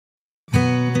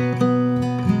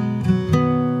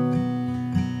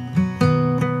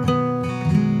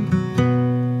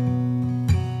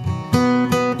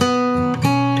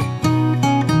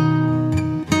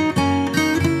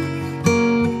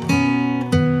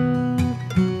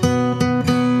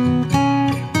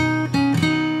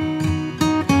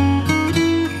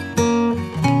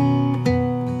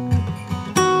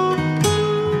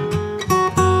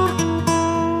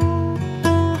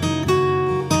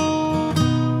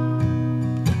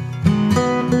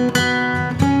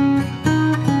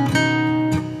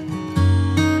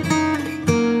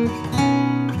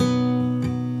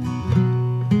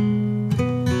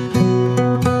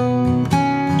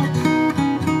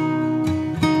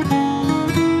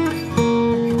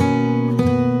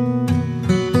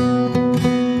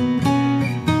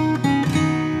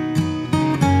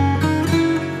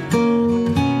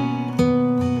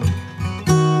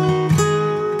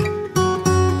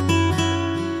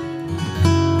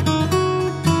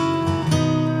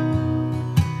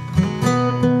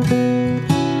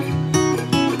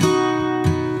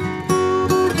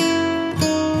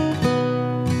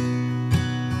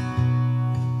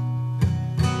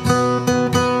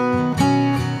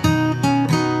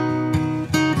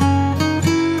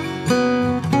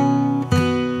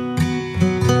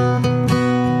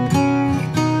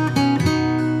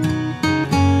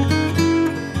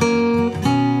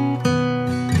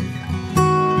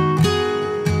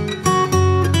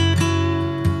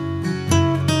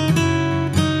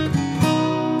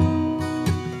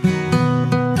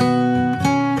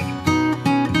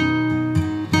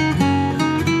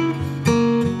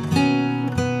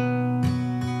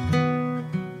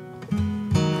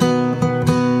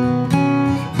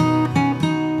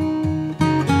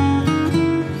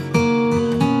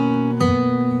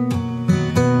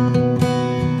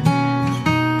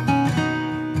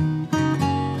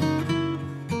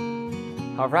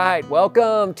All right,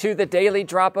 welcome to the Daily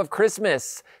Drop of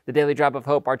Christmas, the Daily Drop of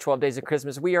Hope, our 12 days of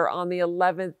Christmas. We are on the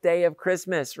 11th day of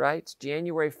Christmas, right? It's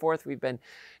January 4th. We've been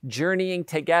journeying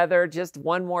together just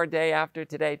one more day after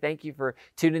today. Thank you for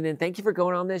tuning in. Thank you for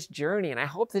going on this journey. And I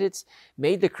hope that it's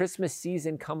made the Christmas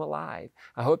season come alive.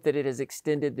 I hope that it has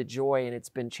extended the joy and it's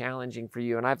been challenging for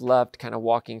you. And I've loved kind of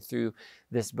walking through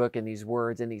this book and these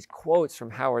words and these quotes from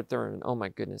Howard Thurman. Oh my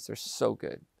goodness, they're so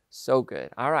good. So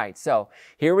good. All right, so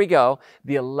here we go.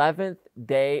 The 11th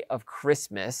day of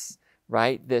Christmas,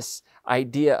 right? This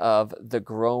idea of the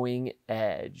growing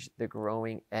edge, the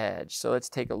growing edge. So let's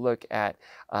take a look at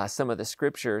some of the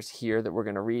scriptures here that we're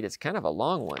going to read. It's kind of a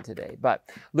long one today, but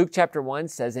Luke chapter 1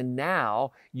 says, "And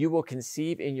now you will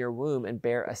conceive in your womb and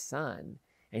bear a son.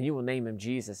 And you will name him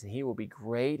Jesus, and he will be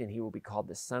great, and he will be called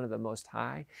the Son of the Most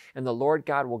High. And the Lord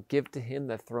God will give to him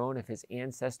the throne of his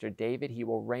ancestor David. He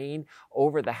will reign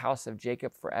over the house of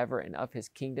Jacob forever, and of his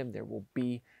kingdom there will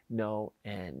be no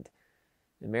end."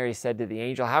 And Mary said to the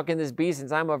angel, "How can this be,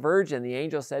 since I'm a virgin?" The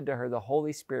angel said to her, "The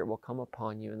Holy Spirit will come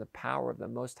upon you, and the power of the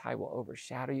Most High will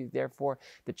overshadow you. Therefore,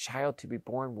 the child to be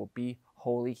born will be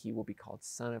holy. He will be called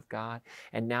Son of God.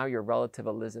 And now your relative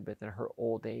Elizabeth, in her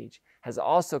old age, has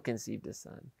also conceived a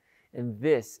son. And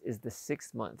this is the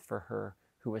 6th month for her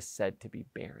who was said to be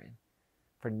barren.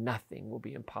 For nothing will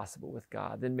be impossible with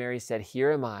God." Then Mary said, "Here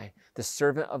am I, the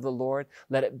servant of the Lord.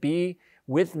 Let it be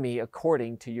with me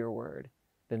according to your word."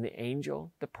 Then the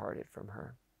angel departed from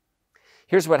her.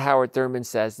 Here's what Howard Thurman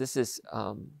says. This is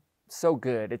so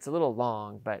good. It's a little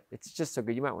long, but it's just so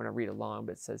good. You might want to read along,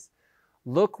 but it says,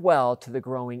 "Look well to the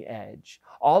growing edge.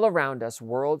 All around us,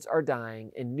 worlds are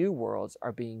dying and new worlds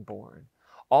are being born.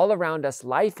 All around us,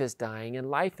 life is dying and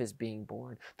life is being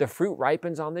born. The fruit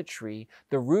ripens on the tree.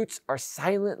 The roots are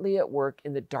silently at work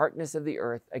in the darkness of the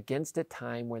earth against a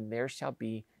time when there shall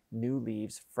be new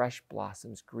leaves, fresh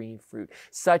blossoms, green fruit.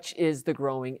 Such is the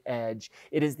growing edge.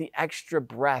 It is the extra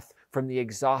breath from the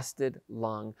exhausted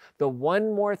lung. The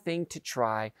one more thing to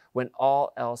try when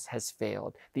all else has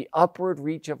failed. The upward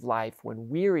reach of life when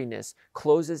weariness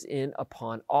closes in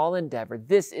upon all endeavor.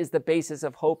 This is the basis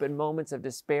of hope in moments of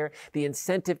despair, the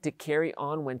incentive to carry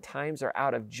on when times are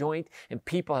out of joint and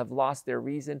people have lost their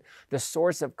reason, the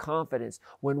source of confidence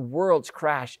when worlds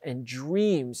crash and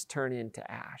dreams turn into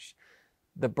ash.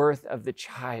 The birth of the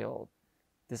child,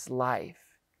 this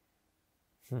life.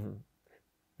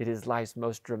 It is life's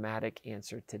most dramatic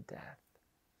answer to death.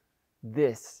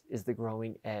 This is the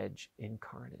growing edge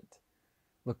incarnate.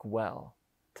 Look well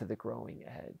to the growing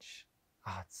edge."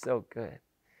 Oh, it's so good.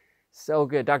 So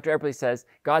good. Dr. Epperly says,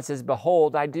 God says,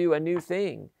 "Behold, I do a new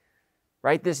thing."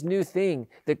 Right? This new thing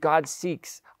that God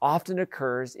seeks often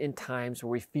occurs in times where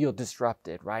we feel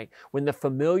disrupted, right? When the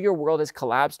familiar world has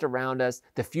collapsed around us,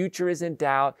 the future is in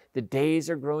doubt, the days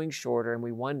are growing shorter, and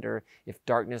we wonder if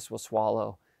darkness will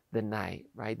swallow the night,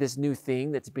 right? This new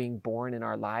thing that's being born in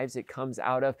our lives, it comes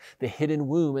out of the hidden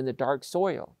womb in the dark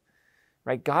soil,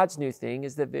 right? God's new thing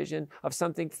is the vision of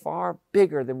something far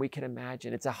bigger than we can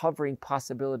imagine. It's a hovering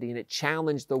possibility, and it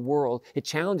challenges the world. It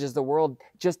challenges the world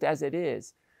just as it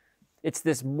is. It's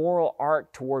this moral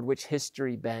arc toward which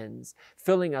history bends,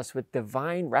 filling us with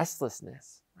divine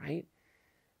restlessness, right?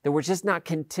 That we're just not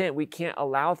content. We can't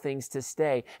allow things to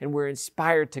stay. And we're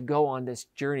inspired to go on this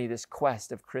journey, this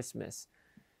quest of Christmas,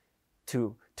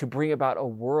 to bring about a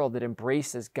world that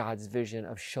embraces God's vision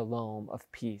of shalom,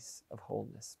 of peace, of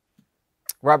wholeness.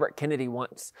 Robert Kennedy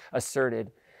once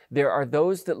asserted, "There are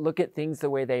those that look at things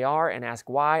the way they are and ask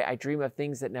why. I dream of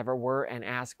things that never were and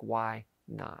ask why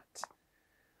not."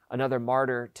 Another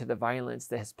martyr to the violence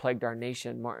that has plagued our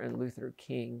nation, Martin Luther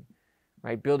King,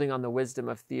 right? Building on the wisdom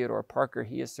of Theodore Parker,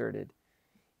 he asserted,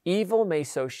 "Evil may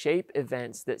so shape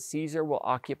events that Caesar will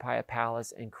occupy a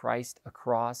palace and Christ a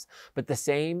cross, but the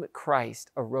same Christ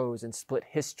arose and split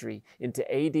history into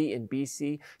AD and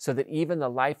BC so that even the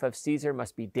life of Caesar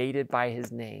must be dated by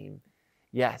his name.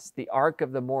 Yes, the arc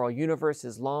of the moral universe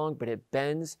is long, but it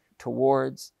bends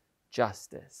towards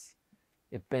justice."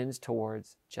 It bends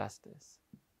towards justice.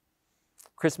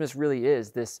 Christmas really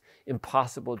is this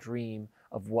impossible dream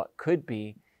of what could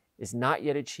be, is not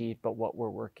yet achieved, but what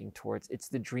we're working towards. It's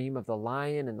the dream of the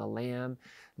lion and the lamb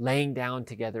laying down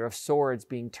together, of swords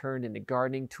being turned into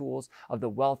gardening tools, of the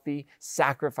wealthy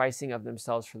sacrificing of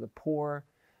themselves for the poor,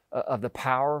 of the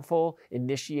powerful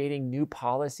initiating new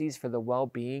policies for the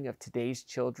well-being of today's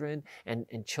children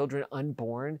and children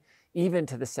unborn, even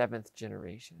to the 7th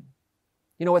generation.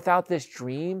 You know, without this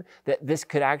dream that this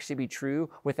could actually be true,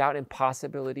 without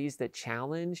impossibilities that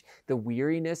challenge the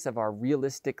weariness of our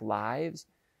realistic lives,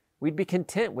 we'd be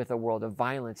content with a world of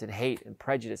violence and hate and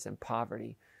prejudice and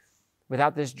poverty.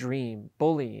 Without this dream,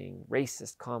 bullying,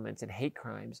 racist comments, and hate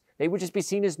crimes, they would just be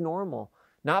seen as normal,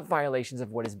 not violations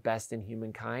of what is best in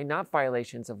humankind, not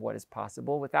violations of what is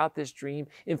possible. Without this dream,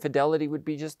 infidelity would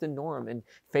be just the norm, and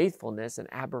faithfulness an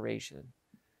aberration.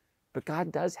 But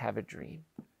God does have a dream.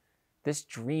 This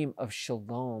dream of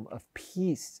shalom, of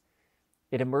peace,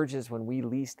 it emerges when we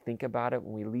least think about it,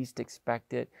 when we least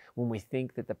expect it, when we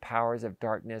think that the powers of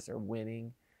darkness are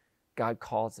winning. God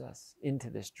calls us into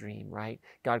this dream, right?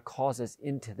 God calls us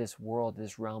into this world,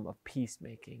 this realm of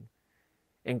peacemaking.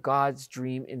 And God's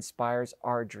dream inspires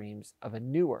our dreams of a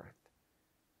new earth,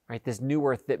 right? This new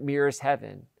earth that mirrors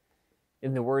heaven.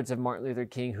 In the words of Martin Luther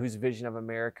King, whose vision of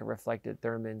America reflected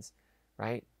Thurman's,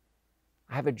 right?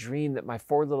 I have a dream that my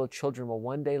 4 little children will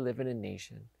one day live in a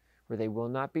nation where they will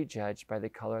not be judged by the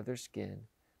color of their skin,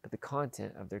 but the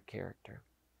content of their character.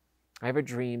 I have a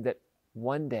dream that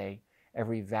one day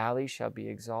every valley shall be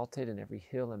exalted and every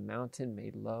hill and mountain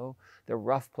made low. The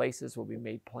rough places will be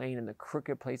made plain and the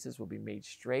crooked places will be made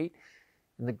straight.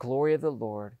 And the glory of the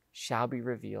Lord shall be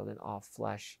revealed and all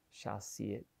flesh shall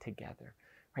see it together.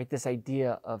 Right? This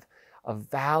idea of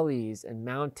valleys and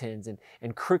mountains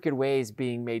and crooked ways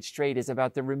being made straight is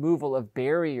about the removal of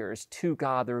barriers to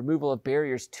God, the removal of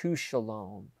barriers to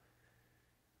shalom.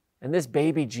 And this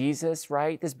baby Jesus,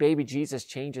 right? This baby Jesus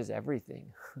changes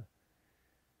everything.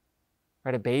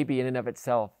 Right, a baby in and of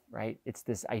itself, right? It's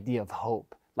this idea of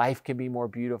hope. Life can be more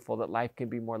beautiful, that life can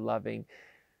be more loving,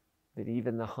 that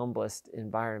even the humblest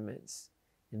environments,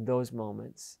 in those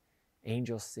moments,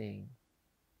 angels sing.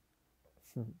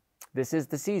 This is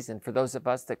the season. For those of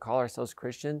us that call ourselves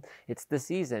Christian, it's the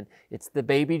season. It's the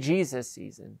baby Jesus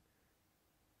season.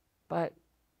 But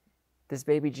this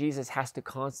baby Jesus has to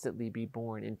constantly be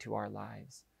born into our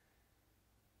lives.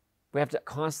 We have to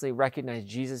constantly recognize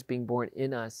Jesus being born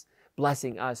in us,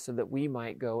 blessing us so that we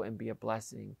might go and be a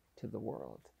blessing to the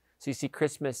world. So you see,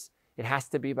 Christmas, it has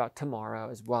to be about tomorrow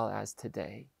as well as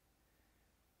today,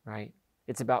 right?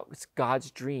 It's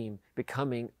God's dream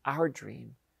becoming our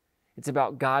dream. It's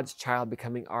about God's child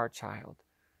becoming our child.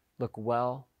 Look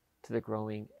well to the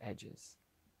growing edges.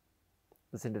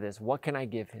 Listen to this. What can I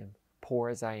give him, poor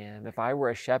as I am? If I were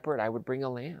a shepherd, I would bring a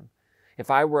lamb.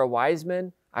 If I were a wise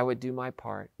man, I would do my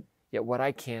part. Yet what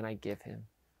I can, I give him.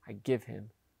 I give him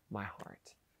my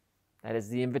heart. That is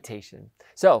the invitation.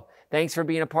 So thanks for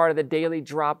being a part of the Daily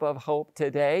Drop of Hope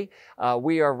today.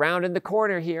 We are rounding the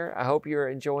corner here. I hope you're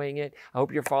enjoying it. I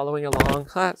hope you're following along.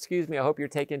 I hope you're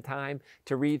taking time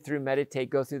to read through, meditate,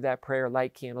 go through that prayer,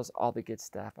 light candles, all the good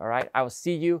stuff. All right. I will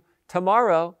see you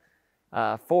tomorrow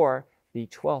for the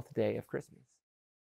 12th day of Christmas.